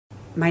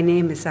My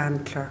name is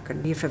Anne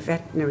Clerkin. We have a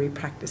veterinary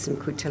practice in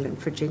Cootehill in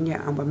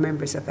Virginia and we're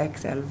members of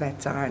XL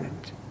Vets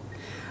Ireland.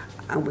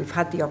 And we've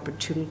had the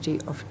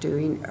opportunity of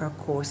doing our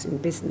course in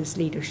business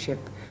leadership.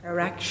 Our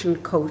action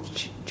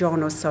coach,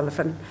 John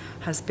O'Sullivan,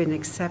 has been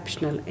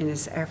exceptional in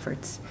his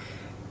efforts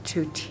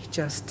to teach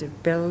us to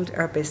build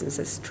our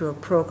businesses through a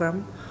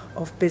program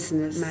of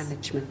business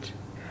management.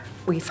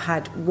 We've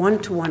had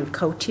one-to-one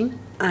coaching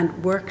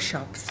and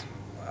workshops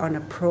on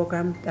a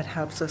program that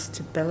helps us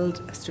to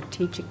build a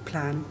strategic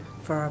plan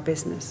for our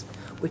business,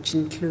 which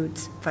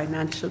includes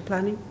financial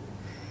planning,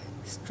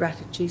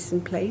 strategies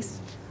in place,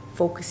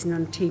 focusing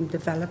on team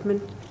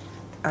development,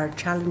 our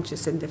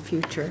challenges in the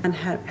future, and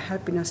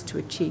helping us to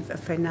achieve a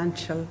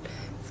financial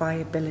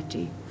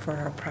viability for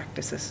our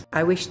practices.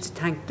 I wish to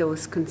thank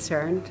those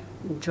concerned,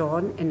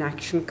 John in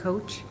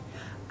ActionCOACH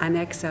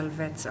and XL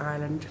Vets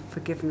Ireland, for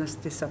giving us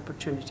this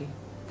opportunity.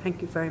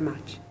 Thank you very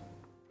much.